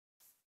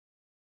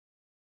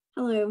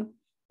Hello,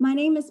 my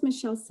name is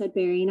Michelle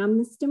Sudbury, and I'm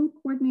the STEM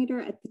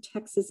coordinator at the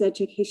Texas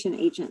Education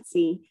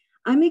Agency.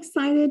 I'm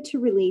excited to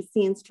release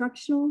the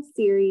instructional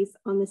series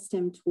on the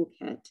STEM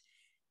Toolkit.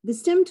 The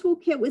STEM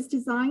Toolkit was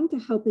designed to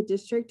help a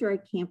district or a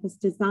campus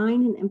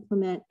design and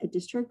implement a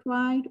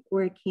district-wide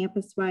or a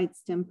campus-wide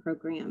STEM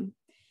program.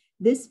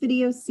 This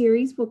video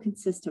series will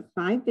consist of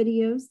 5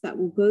 videos that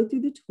will go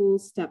through the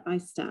tools step by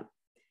step.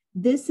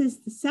 This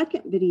is the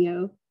second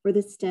video for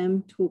the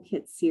STEM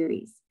Toolkit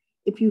series.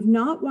 If you've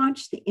not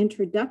watched the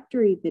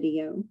introductory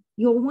video,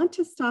 you'll want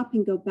to stop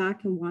and go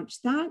back and watch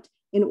that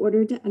in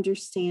order to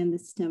understand the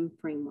STEM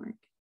framework.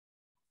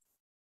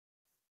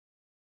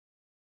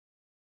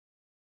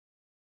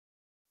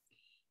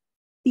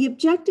 The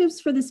objectives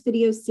for this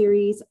video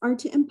series are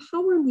to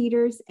empower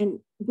leaders and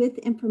with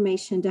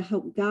information to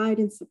help guide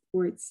and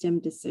support STEM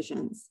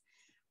decisions.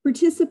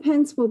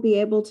 Participants will be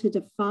able to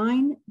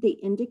define the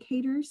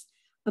indicators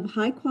of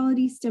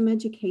high-quality STEM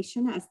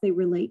education as they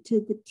relate to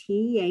the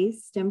TEA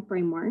STEM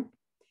framework,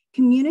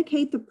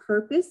 communicate the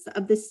purpose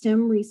of the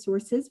STEM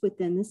resources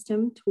within the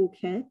STEM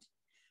toolkit,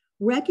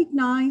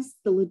 recognize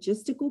the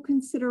logistical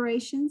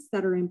considerations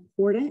that are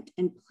important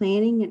in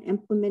planning and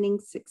implementing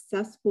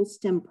successful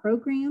STEM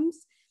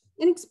programs,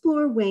 and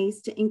explore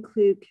ways to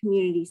include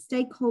community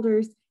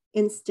stakeholders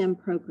in STEM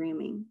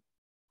programming.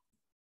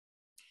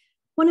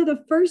 One of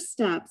the first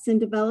steps in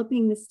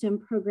developing the STEM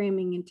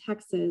programming in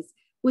Texas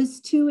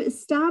was to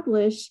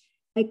establish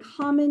a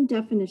common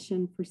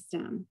definition for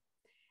STEM.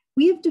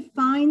 We have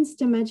defined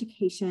STEM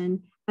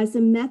education as a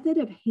method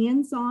of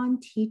hands-on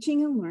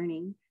teaching and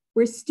learning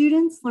where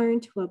students learn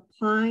to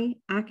apply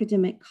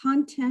academic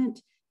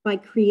content by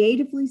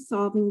creatively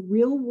solving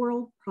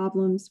real-world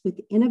problems with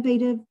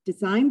innovative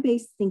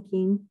design-based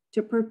thinking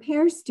to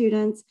prepare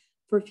students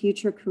for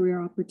future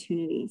career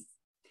opportunities.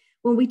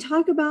 When we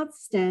talk about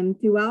STEM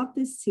throughout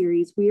this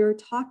series, we are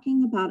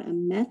talking about a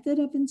method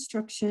of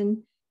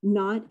instruction,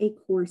 not a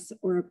course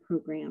or a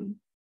program.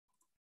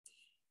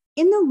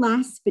 In the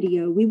last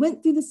video, we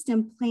went through the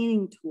STEM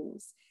planning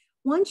tools.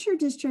 Once your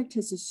district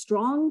has a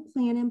strong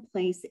plan in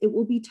place, it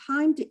will be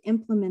time to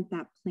implement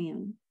that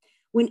plan.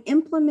 When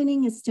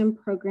implementing a STEM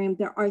program,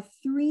 there are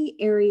 3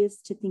 areas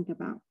to think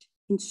about: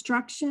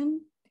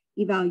 instruction,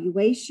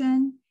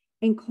 evaluation,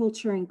 and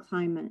culture and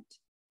climate.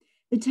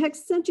 The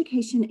Texas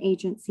Education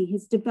Agency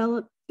has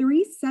developed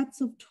 3 sets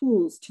of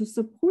tools to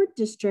support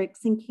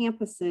districts and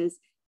campuses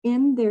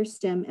in their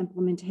STEM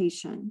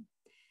implementation.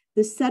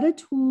 The set of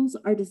tools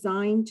are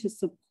designed to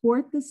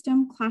support the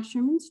STEM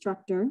classroom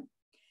instructor.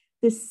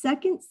 The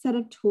second set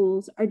of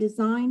tools are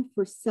designed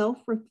for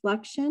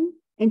self-reflection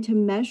and to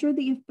measure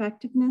the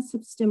effectiveness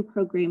of STEM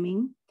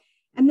programming.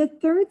 And the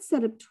third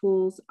set of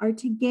tools are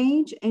to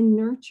gauge and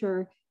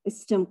nurture a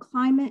STEM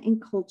climate and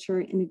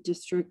culture in a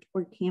district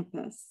or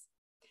campus.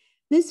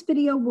 This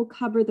video will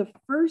cover the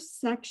first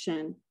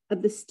section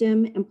of the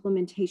STEM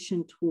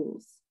implementation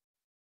tools.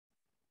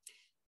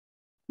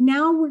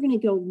 Now we're going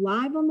to go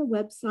live on the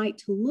website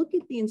to look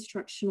at the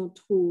instructional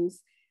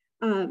tools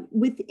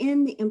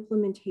within the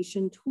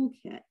implementation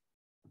toolkit.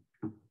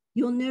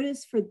 You'll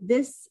notice for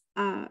this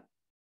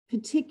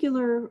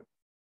particular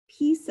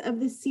piece of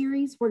the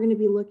series, we're going to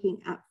be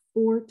looking at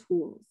 4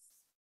 tools.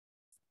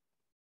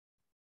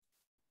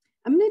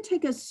 I'm going to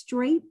take us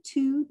straight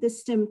to the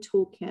STEM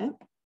toolkit.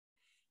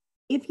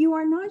 If you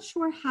are not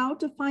sure how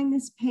to find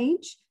this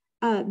page,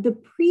 the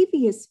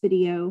previous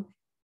video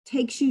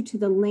takes you to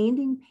the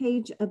landing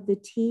page of the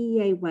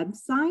TEA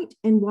website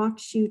and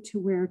walks you to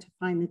where to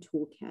find the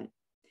toolkit.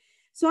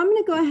 So I'm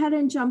going to go ahead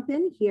and jump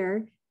in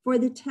here for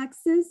the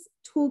Texas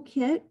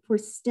Toolkit for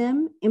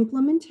STEM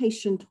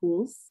Implementation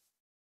Tools.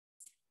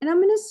 And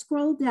I'm going to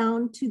scroll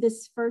down to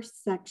this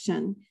first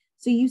section.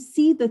 So you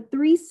see the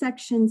 3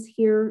 sections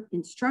here: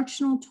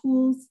 instructional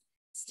tools,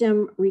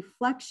 STEM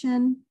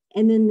reflection,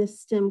 and then the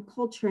STEM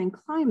culture and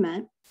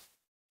climate.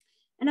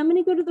 And I'm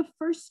going to go to the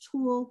first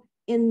tool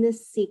in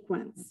this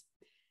sequence.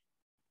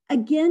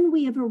 Again,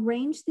 we have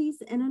arranged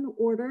these in an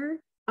order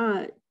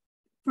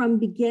from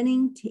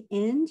beginning to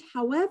end.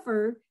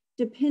 However,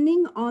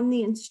 depending on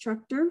the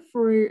instructor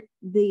for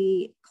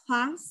the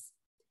class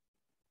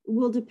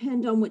will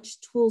depend on which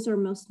tools are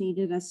most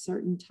needed at a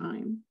certain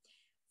time.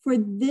 For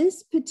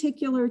this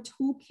particular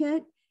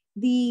toolkit,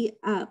 the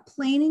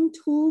planning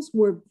tools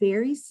were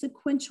very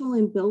sequential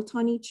and built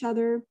on each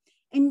other,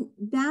 and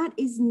that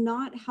is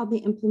not how the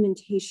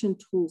implementation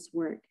tools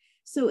work.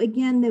 So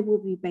again, they will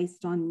be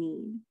based on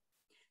need.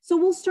 So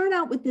we'll start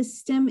out with this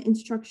STEM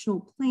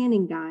instructional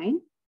planning guide.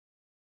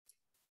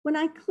 When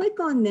I click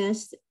on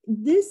this,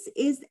 this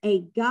is a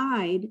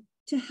guide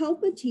to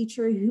help a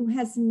teacher who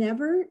has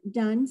never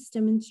done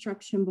STEM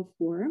instruction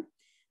before.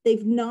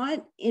 They've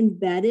not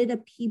embedded a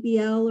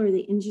PBL or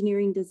the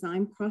engineering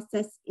design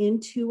process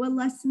into a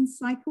lesson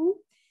cycle.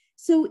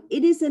 So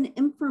it is an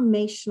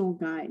informational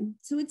guide.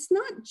 So it's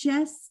not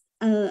just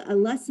a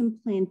lesson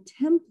plan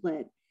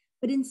template,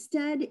 but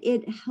instead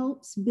it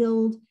helps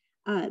build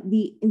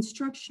the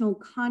instructional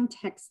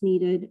context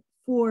needed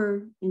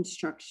for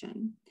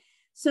instruction.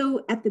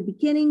 So at the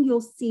beginning, you'll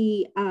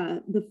see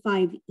the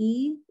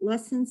 5E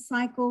lesson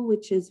cycle,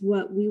 which is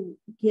what we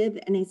give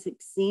as an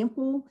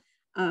example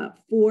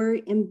for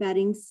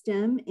embedding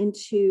STEM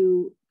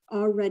into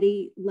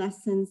already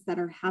lessons that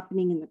are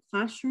happening in the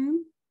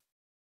classroom.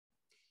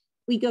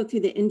 We go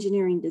through the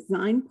engineering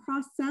design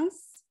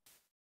process.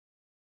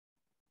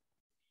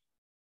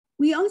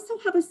 We also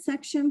have a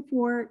section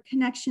for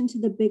connection to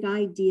the big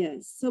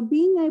ideas. So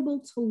being able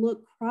to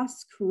look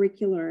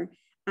cross-curricular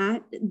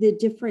at the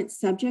different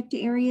subject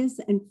areas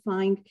and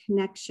find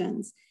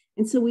connections.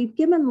 And so we've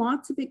given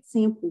lots of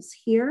examples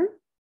here.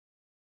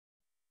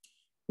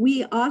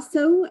 We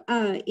also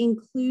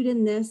include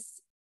in this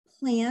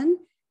plan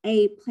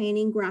a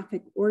planning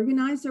graphic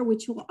organizer,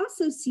 which you'll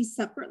also see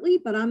separately,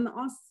 but I'm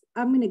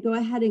going to go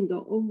ahead and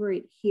go over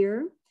it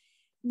here.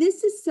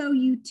 This is so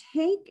you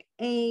take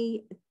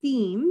a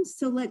theme.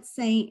 So let's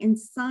say in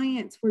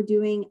science, we're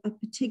doing a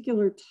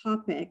particular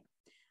topic.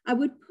 I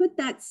would put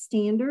that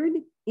standard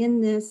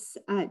in this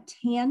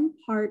tan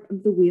part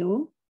of the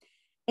wheel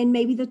and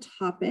maybe the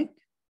topic.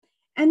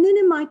 And then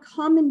in my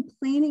common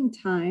planning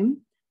time,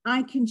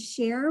 I can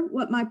share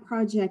what my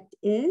project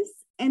is.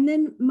 And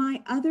then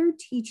my other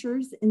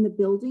teachers in the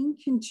building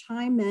can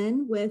chime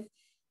in with,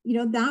 you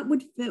know, that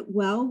would fit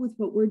well with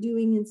what we're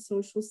doing in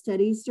social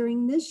studies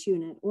during this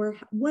unit, or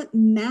what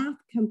math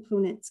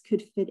components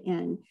could fit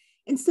in.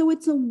 And so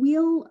it's a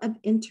wheel of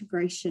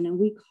integration, and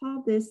we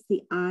call this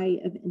the eye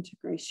of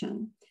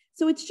integration.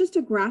 So it's just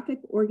a graphic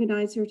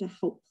organizer to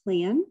help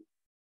plan.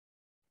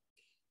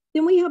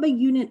 Then we have a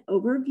unit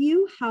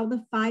overview, how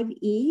the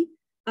 5E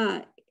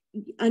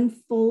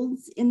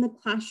unfolds in the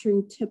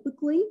classroom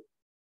typically.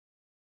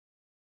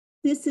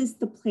 This is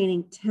the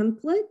planning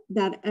template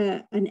that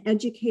an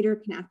educator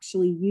can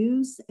actually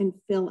use and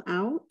fill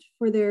out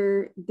for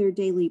their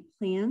daily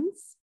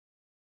plans.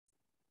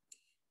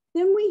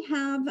 Then we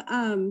have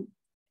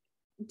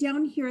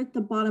down here at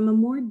the bottom a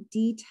more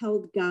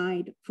detailed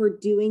guide for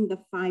doing the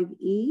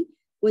 5E,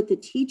 what the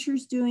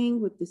teacher's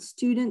doing, what the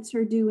students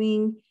are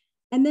doing,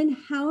 and then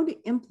how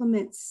to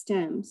implement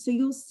STEM. So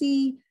you'll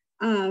see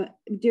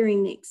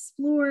during the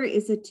Explore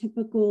is a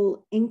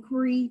typical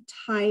inquiry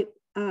type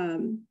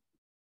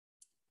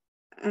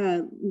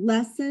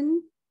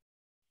lesson.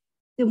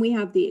 Then we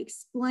have the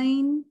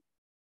Explain.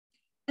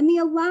 And the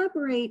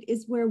Elaborate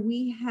is where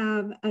we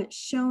have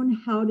shown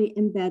how to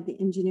embed the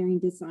engineering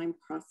design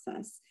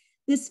process.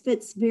 This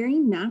fits very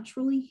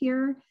naturally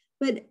here,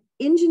 but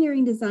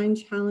engineering design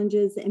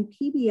challenges and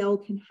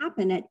PBL can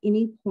happen at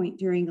any point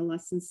during a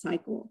lesson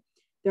cycle.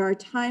 There are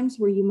times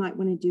where you might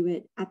want to do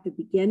it at the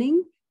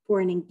beginning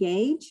for an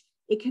engage.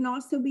 It can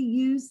also be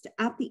used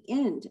at the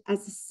end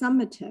as a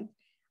summative.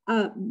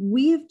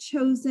 We have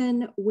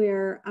chosen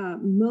where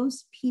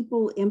most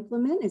people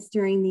implement is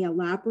during the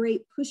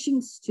Elaborate,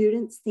 pushing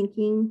students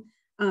thinking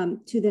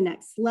to the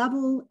next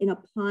level and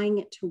applying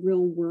it to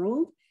real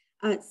world.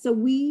 So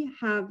we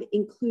have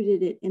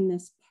included it in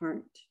this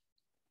part.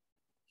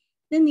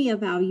 Then the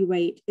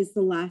Evaluate is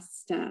the last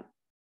step.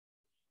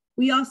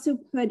 We also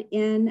put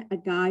in a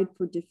guide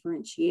for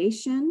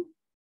differentiation.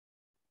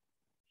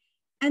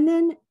 And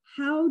then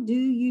how do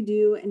you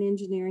do an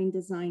engineering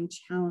design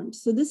challenge?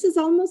 So this is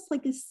almost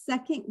like a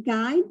second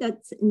guide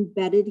that's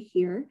embedded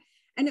here,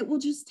 and it will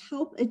just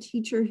help a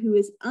teacher who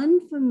is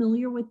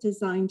unfamiliar with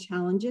design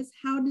challenges,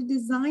 how to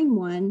design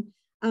one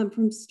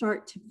from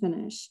start to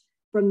finish,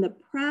 from the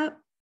prep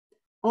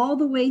all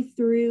the way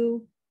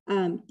through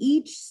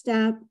each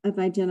step of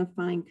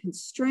identifying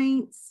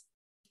constraints,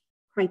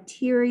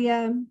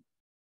 criteria,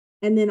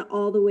 and then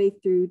all the way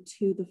through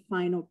to the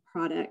final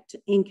product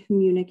and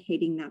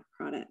communicating that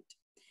product.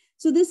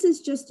 So this is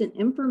just an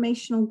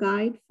informational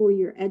guide for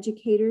your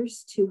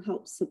educators to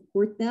help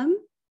support them.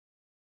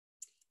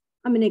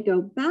 I'm going to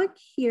go back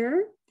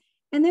here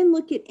and then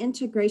look at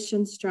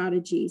integration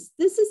strategies.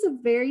 This is a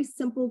very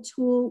simple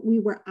tool we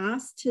were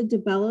asked to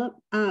develop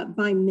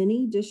by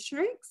many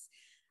districts.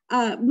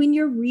 When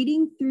you're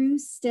reading through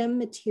STEM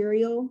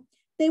material,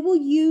 they will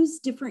use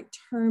different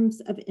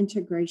terms of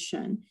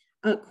integration.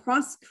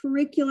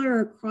 Cross-curricular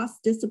or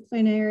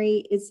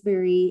cross-disciplinary is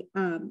very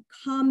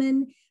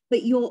common,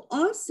 but you'll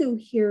also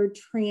hear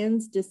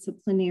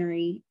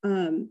transdisciplinary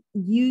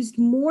used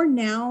more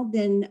now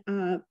than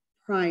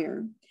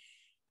prior.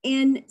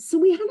 And so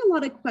we had a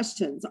lot of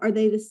questions. Are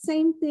they the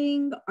same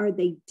thing? Are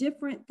they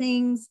different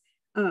things?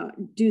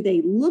 Do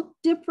they look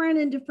different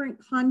in different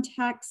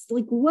contexts?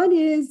 Like, what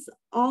is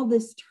all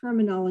this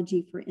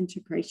terminology for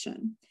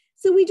integration?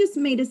 So we just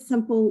made a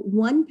simple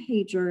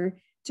one-pager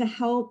to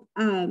help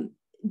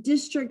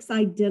districts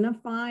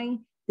identify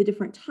the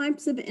different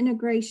types of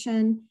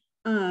integration.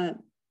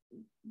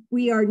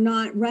 We are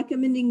not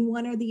recommending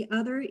one or the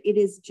other. It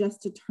is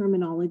just a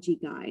terminology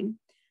guide.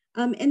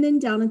 And then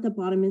down at the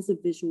bottom is a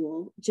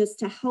visual just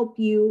to help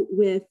you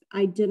with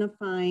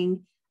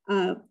identifying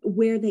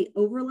where they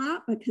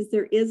overlap, because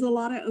there is a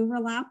lot of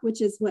overlap,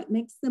 which is what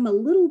makes them a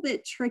little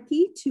bit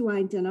tricky to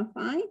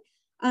identify.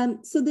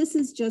 So this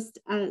is just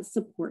a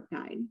support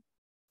guide.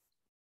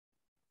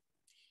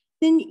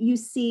 Then you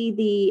see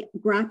the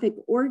graphic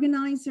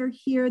organizer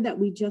here that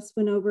we just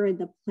went over in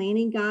the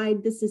planning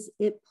guide. This is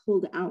it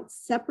pulled out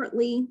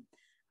separately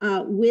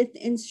with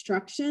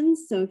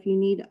instructions. So if you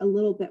need a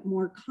little bit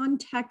more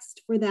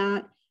context for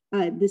that,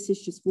 this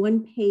is just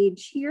one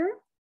page here.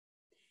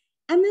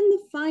 And then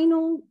the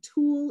final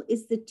tool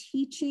is the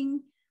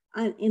teaching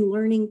and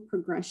learning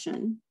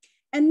progression.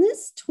 And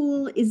this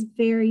tool is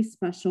very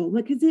special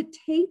because it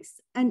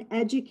takes an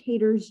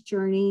educator's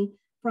journey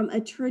from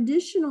a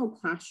traditional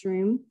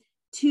classroom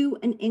to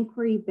an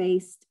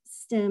inquiry-based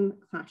STEM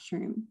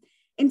classroom.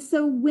 And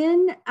so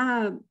when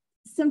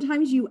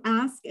sometimes you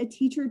ask a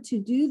teacher to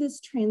do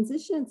this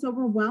transition, it's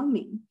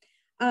overwhelming.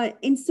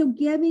 And so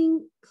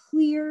giving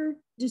clear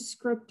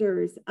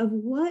descriptors of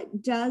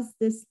what does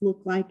this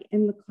look like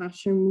in the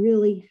classroom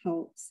really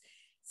helps.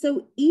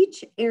 So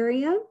each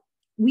area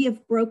we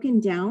have broken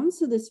down.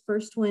 So this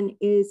first one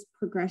is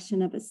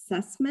progression of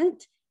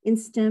assessment in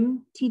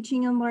STEM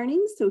teaching and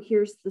learning. So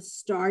here's the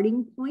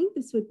starting point.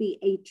 This would be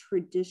a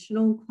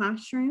traditional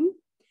classroom.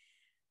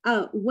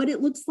 What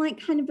it looks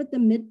like kind of at the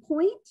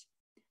midpoint,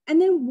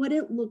 and then what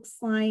it looks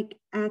like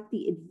at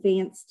the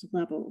advanced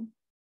level.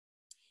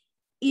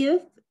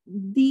 If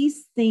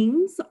these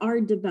things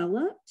are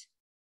developed,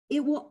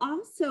 it will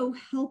also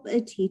help a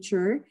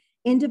teacher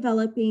in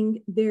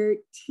developing their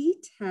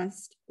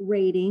TTest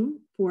rating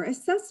for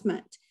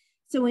assessment.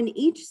 So in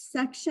each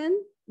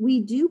section,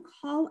 we do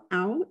call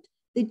out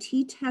the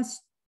TTest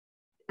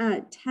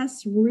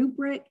test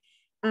rubric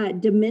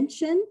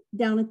dimension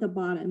down at the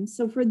bottom.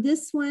 So for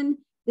this one,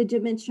 the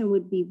dimension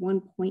would be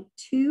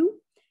 1.2.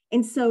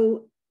 And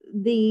so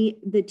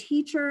the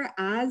teacher,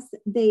 as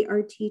they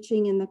are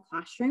teaching in the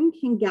classroom,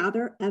 can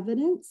gather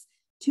evidence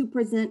to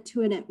present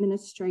to an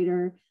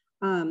administrator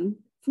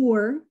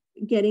for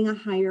getting a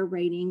higher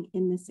rating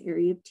in this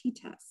area of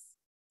T-tests.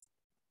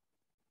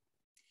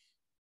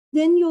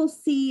 Then you'll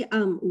see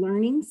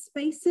learning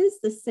spaces,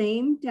 the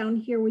same down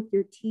here with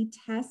your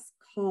T-test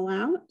call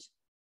out,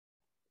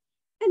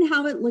 and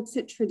how it looks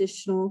at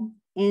traditional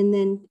and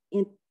then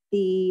in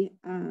the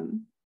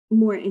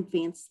more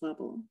advanced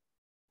level.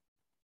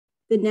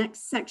 The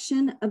next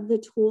section of the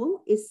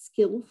tool is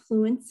skill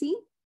fluency.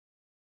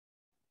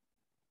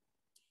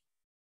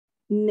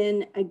 And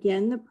then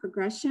again, the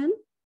progression,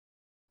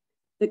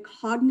 the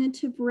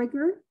cognitive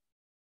rigor,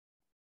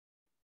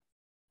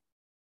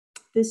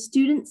 the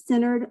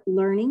student-centered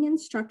learning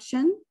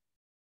instruction.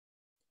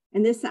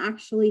 And this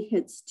actually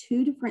hits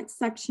two different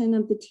sections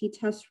of the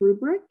TTest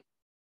rubric.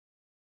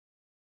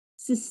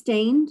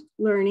 Sustained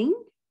learning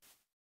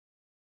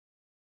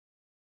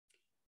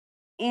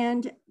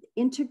and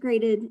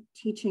integrated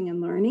teaching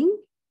and learning.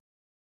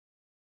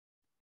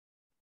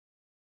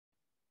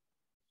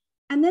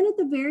 And then at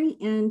the very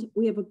end,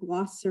 we have a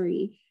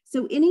glossary.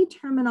 So any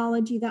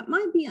terminology that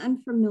might be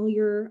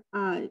unfamiliar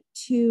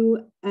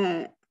to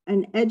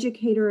an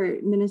educator or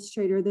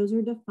administrator, those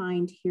are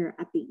defined here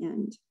at the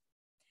end.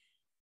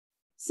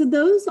 So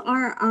those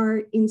are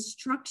our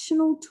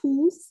instructional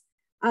tools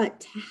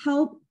to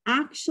help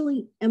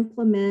actually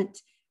implement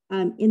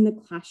in the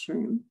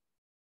classroom.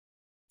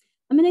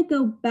 I'm going to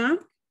go back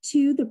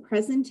to the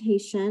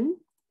presentation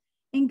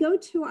and go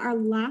to our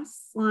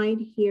last slide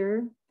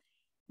here,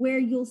 where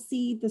you'll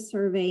see the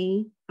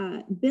survey,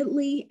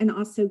 bit.ly, and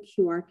also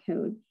QR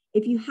code.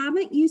 If you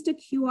haven't used a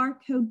QR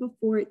code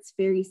before, it's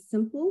very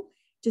simple.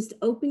 Just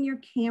open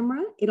your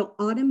camera. It'll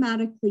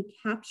automatically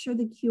capture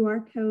the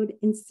QR code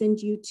and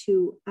send you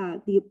to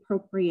the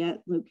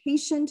appropriate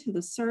location, to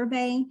the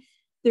survey.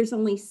 There's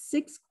only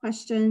 6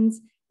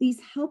 questions. These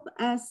help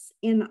us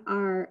in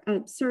our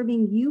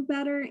serving you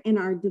better in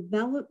our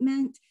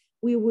development.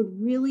 We would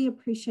really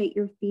appreciate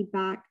your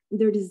feedback.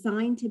 They're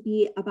designed to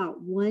be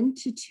about 1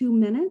 to 2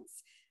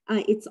 minutes.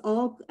 It's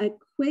all a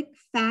quick,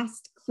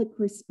 fast click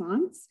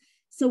response.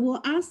 So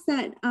we'll ask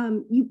that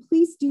you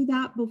please do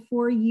that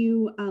before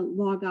you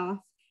log off.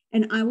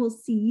 And I will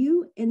see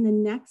you in the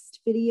next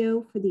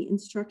video for the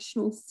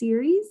instructional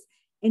series.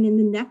 And in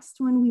the next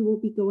one, we will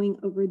be going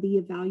over the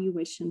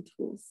evaluation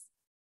tools.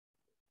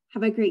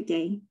 Have a great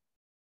day.